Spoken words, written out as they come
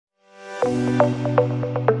Hey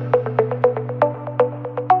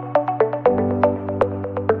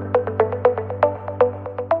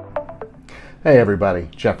everybody,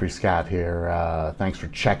 Jeffrey Scott here. Thanks for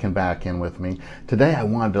checking back in with me. Today I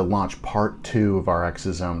wanted to launch part 2 of our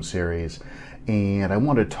exosome series, and I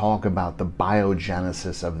want to talk about the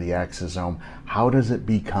biogenesis of the exosome. How does it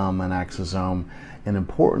become an exosome? And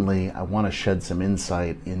importantly, I want to shed some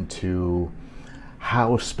insight into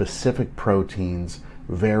how specific proteins,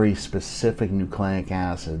 very specific nucleic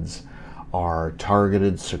acids, are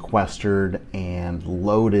targeted, sequestered, and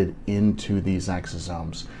loaded into these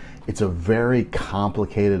exosomes. It's a very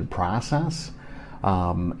complicated process,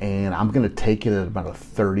 and I'm going to take it at about a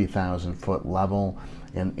 30,000 foot level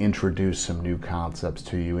and introduce some new concepts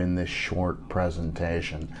to you in this short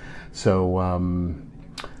presentation. So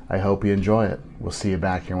I hope you enjoy it. We'll see you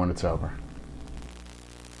back here when it's over.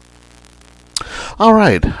 All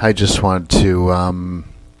right, I just wanted to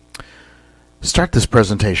start this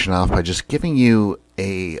presentation off by just giving you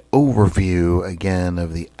a overview again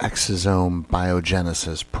of the exosome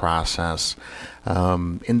biogenesis process.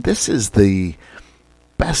 And this is the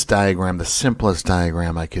best diagram, the simplest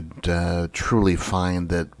diagram I could truly find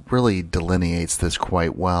that really delineates this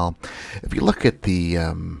quite well. If you look at the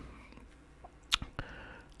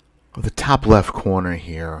top left corner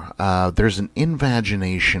here, there's an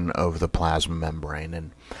invagination of the plasma membrane,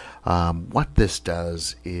 and what this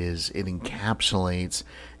does is it encapsulates,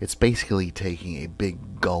 it's basically taking a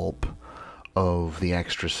big gulp of the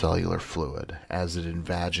extracellular fluid as it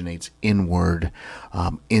invaginates inward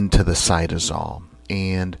into the cytosol.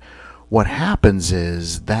 And what happens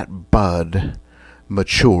is that bud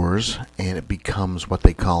matures and it becomes what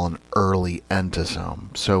they call an early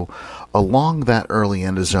endosome. So along that early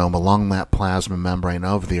endosome, along that plasma membrane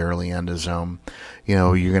of the early endosome, you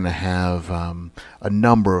know, you're going to have a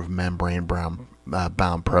number of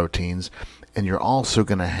membrane-bound proteins, and you're also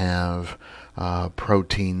going to have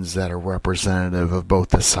proteins that are representative of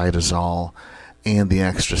both the cytosol and the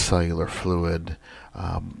extracellular fluid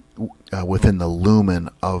within the lumen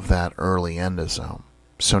of that early endosome.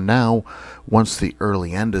 So now, once the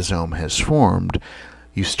early endosome has formed,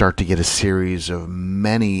 you start to get a series of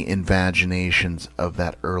many invaginations of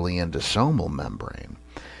that early endosomal membrane.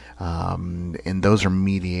 And those are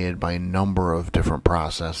mediated by a number of different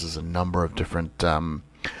processes, a number of different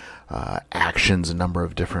actions, a number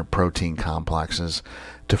of different protein complexes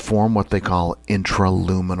to form what they call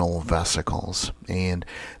intraluminal vesicles. And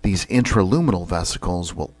these intraluminal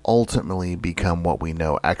vesicles will ultimately become what we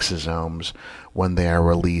know exosomes when they are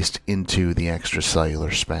released into the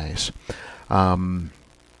extracellular space. Once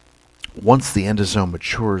the endosome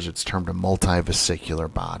matures, it's termed a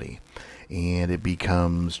multivesicular body, and it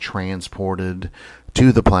becomes transported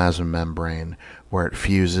to the plasma membrane where it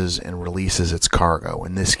fuses and releases its cargo.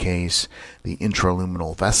 In this case, the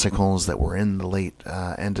intraluminal vesicles that were in the late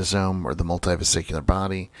endosome or the multivesicular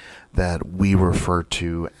body that we refer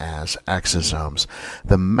to as exosomes.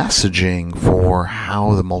 The messaging for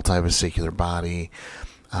how the multivesicular body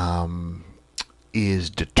is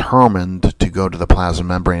determined to go to the plasma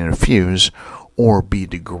membrane and fuse or be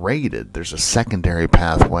degraded. There's a secondary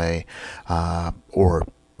pathway or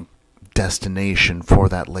destination for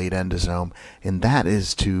that late endosome, and that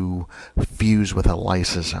is to fuse with a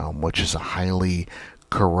lysosome, which is a highly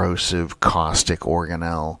corrosive, caustic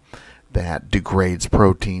organelle that degrades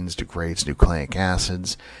proteins, degrades nucleic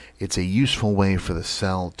acids. It's a useful way for the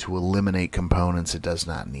cell to eliminate components it does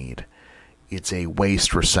not need. It's a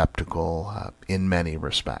waste receptacle in many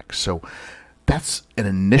respects. So that's an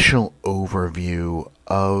initial overview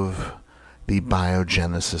of the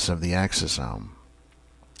biogenesis of the exosome.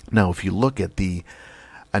 Now, if you look at the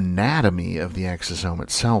anatomy of the exosome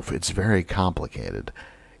itself, it's very complicated.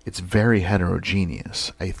 It's very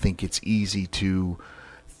heterogeneous. I think it's easy to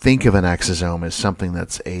think of an exosome as something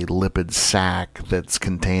that's a lipid sac that's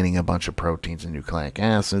containing a bunch of proteins and nucleic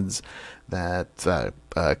acids that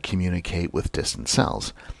communicate with distant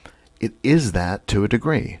cells. It is that to a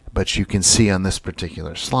degree, but you can see on this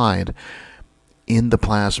particular slide, in the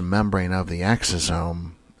plasma membrane of the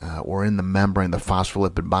exosome, or in the membrane, the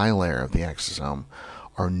phospholipid bilayer of the exosome,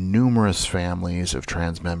 are numerous families of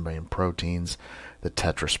transmembrane proteins. The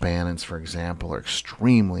tetraspanins, for example, are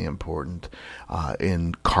extremely important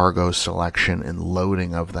in cargo selection and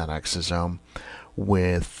loading of that exosome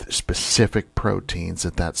with specific proteins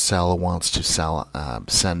that cell wants to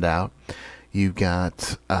send out. You've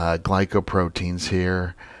got glycoproteins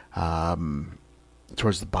here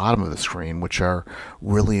towards the bottom of the screen, which are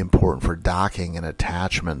really important for docking and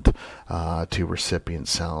attachment to recipient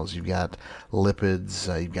cells. You've got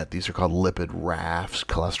lipids. These are called lipid rafts,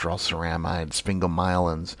 cholesterol ceramides,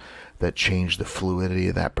 sphingomyelins that change the fluidity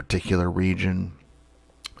of that particular region.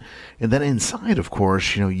 And then inside, of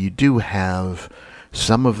course, you do have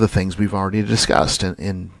some of the things we've already discussed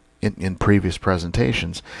in previous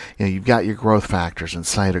presentations. You've got your growth factors and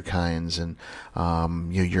cytokines and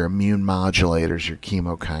your immune modulators, your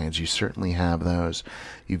chemokines. You certainly have those.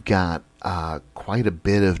 You've got quite a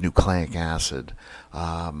bit of nucleic acid,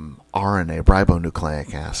 RNA,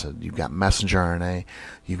 ribonucleic acid. You've got messenger RNA.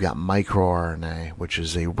 You've got microRNA, which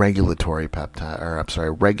is a regulatory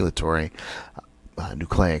regulatory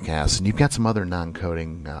nucleic acid. And you've got some other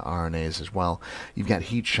non-coding RNAs as well. You've got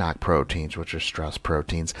heat shock proteins, which are stress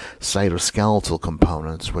proteins, cytoskeletal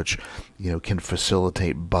components, which can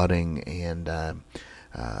facilitate budding and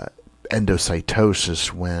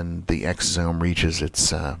endocytosis when the exosome reaches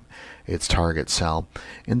its target cell.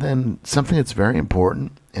 And then something that's very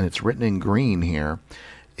important, and it's written in green here,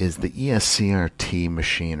 is the ESCRT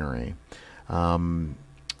machinery.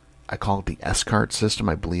 I call it the escart system.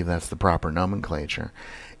 I believe that's the proper nomenclature.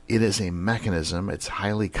 It is a mechanism. It's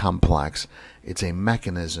highly complex. It's a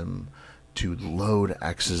mechanism to load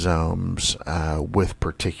exosomes with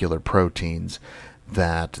particular proteins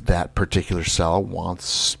that particular cell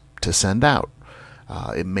wants to send out.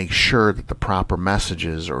 It makes sure that the proper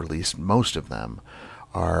messages, or at least most of them,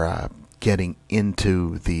 are getting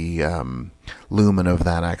into the lumen of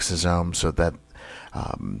that exosome so that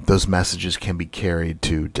those messages can be carried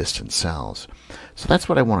to distant cells. So that's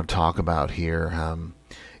what I want to talk about here,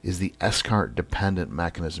 is the escart-dependent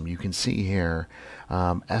mechanism. You can see here,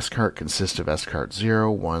 escart consists of escart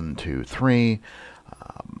 0, 1, 2, 3,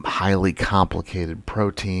 highly complicated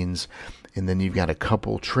proteins, and then you've got a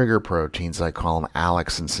couple trigger proteins, I call them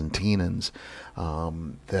alex and syntenins,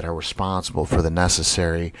 that are responsible for the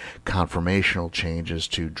necessary conformational changes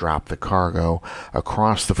to drop the cargo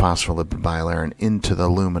across the phospholipid bilayer and into the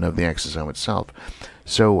lumen of the exosome itself.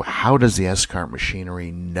 So how does the escart machinery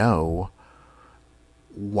know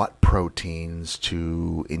what proteins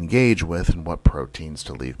to engage with and what proteins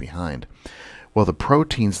to leave behind? Well, the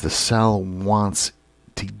proteins the cell wants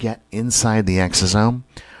to get inside the exosome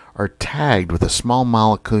are tagged with a small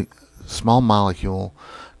molecule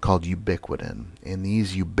called ubiquitin. And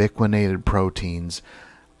these ubiquinated proteins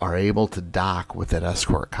are able to dock with that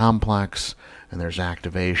escart complex, and there's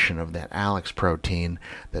activation of that alex protein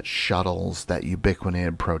that shuttles that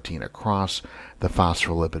ubiquinated protein across the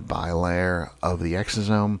phospholipid bilayer of the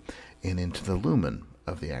exosome and into the lumen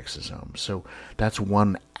of the exosome. So that's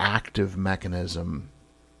one active mechanism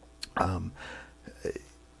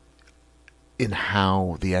in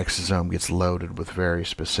how the exosome gets loaded with very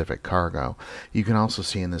specific cargo. You can also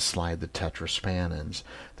see in this slide the tetraspanins.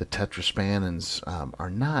 The tetraspanins are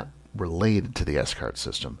not related to the escart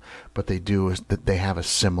system, but they have a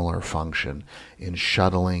similar function in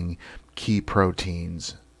shuttling key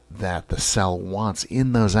proteins that the cell wants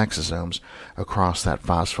in those exosomes across that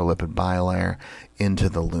phospholipid bilayer into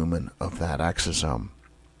the lumen of that exosome.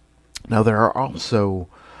 Now there are also,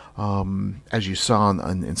 as you saw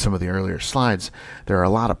in some of the earlier slides, there are a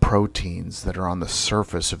lot of proteins that are on the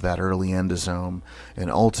surface of that early endosome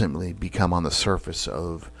and ultimately become on the surface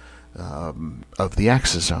of the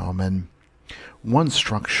exosome. And one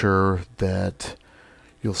structure that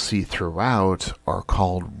you'll see throughout are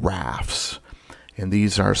called rafts. And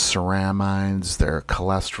these are ceramides, they're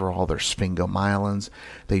cholesterol, they're sphingomyelins.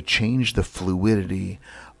 They change the fluidity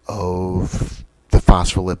of the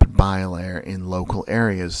phospholipid bilayer in local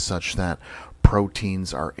areas such that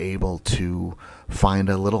proteins are able to find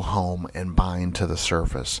a little home and bind to the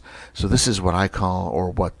surface. So this is what I call,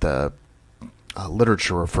 or what the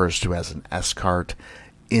literature refers to as, an escart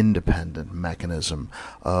independent mechanism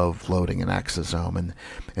of loading an exosome.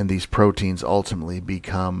 And these proteins ultimately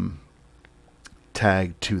become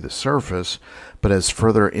tagged to the surface, but as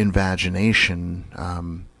further invagination,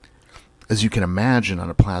 as you can imagine, on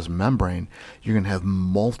a plasma membrane, you're going to have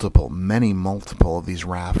many multiple of these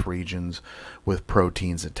raft regions with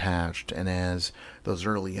proteins attached. And as those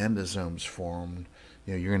early endosomes form,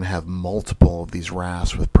 you're going to have multiple of these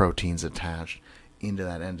rafts with proteins attached into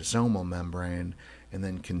that endosomal membrane, and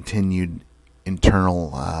then continued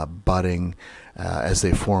internal budding as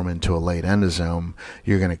they form into a late endosome.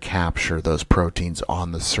 You're going to capture those proteins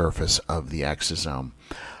on the surface of the exosome.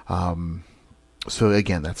 So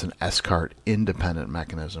again, that's an escart independent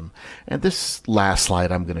mechanism. And this last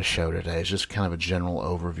slide I'm going to show today is just kind of a general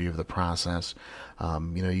overview of the process.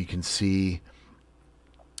 You can see,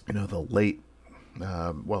 the late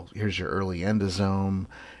well, here's your early endosome.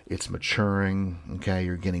 It's maturing. Okay,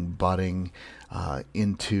 you're getting budding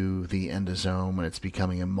into the endosome, and it's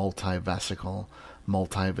becoming a multivesicle,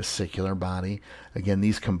 multivesicular body. Again,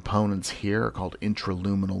 these components here are called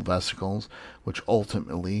intraluminal vesicles, which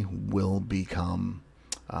ultimately will become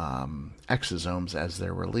exosomes as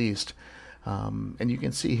they're released. And you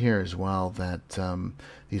can see here as well that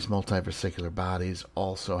these multivesicular bodies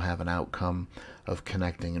also have an outcome of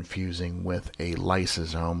connecting and fusing with a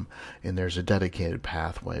lysosome, and there's a dedicated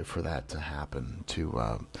pathway for that to happen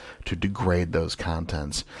to degrade those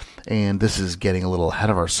contents. And this is getting a little ahead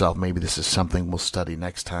of ourselves. Maybe this is something we'll study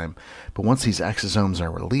next time. But once these exosomes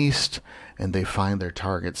are released and they find their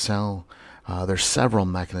target cell, there's several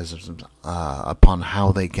mechanisms upon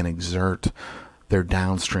how they can exert their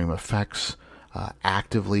downstream effects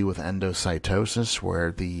actively with endocytosis,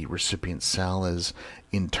 where the recipient cell is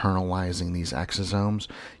internalizing these exosomes.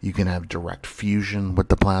 You can have direct fusion with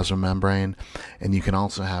the plasma membrane, and you can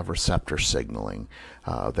also have receptor signaling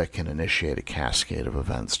that can initiate a cascade of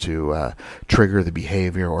events to trigger the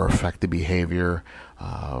behavior or affect the behavior,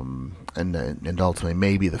 and ultimately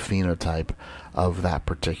maybe the phenotype of that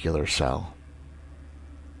particular cell.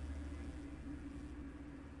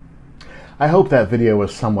 I hope that video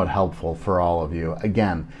was somewhat helpful for all of you.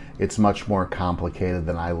 Again, it's much more complicated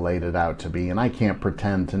than I laid it out to be, and I can't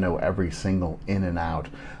pretend to know every single in and out.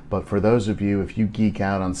 But for those of you, if you geek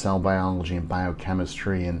out on cell biology and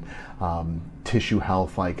biochemistry and tissue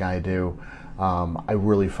health like I do, I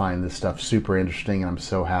really find this stuff super interesting, and I'm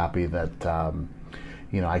so happy that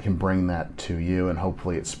I can bring that to you, and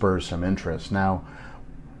hopefully it spurs some interest. Now,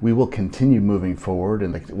 we will continue moving forward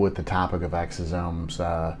with the topic of exosomes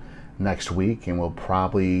next week, and we'll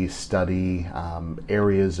probably study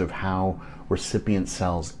areas of how recipient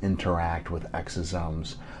cells interact with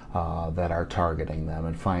exosomes that are targeting them,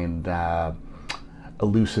 and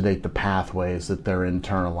elucidate the pathways that they're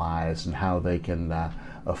internalized and how they can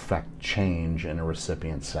affect change in a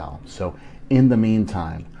recipient cell. So in the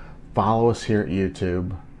meantime, follow us here at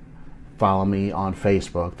YouTube, follow me on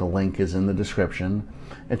Facebook, the link is in the description,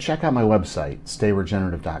 and check out my website,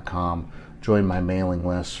 stayregenerative.com. Join my mailing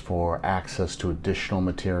list for access to additional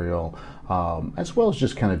material, as well as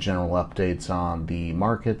just kind of general updates on the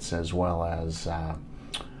markets, as well as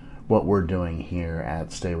what we're doing here at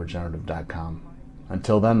stayregenerative.com.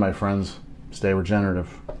 Until then, my friends, stay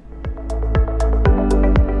regenerative.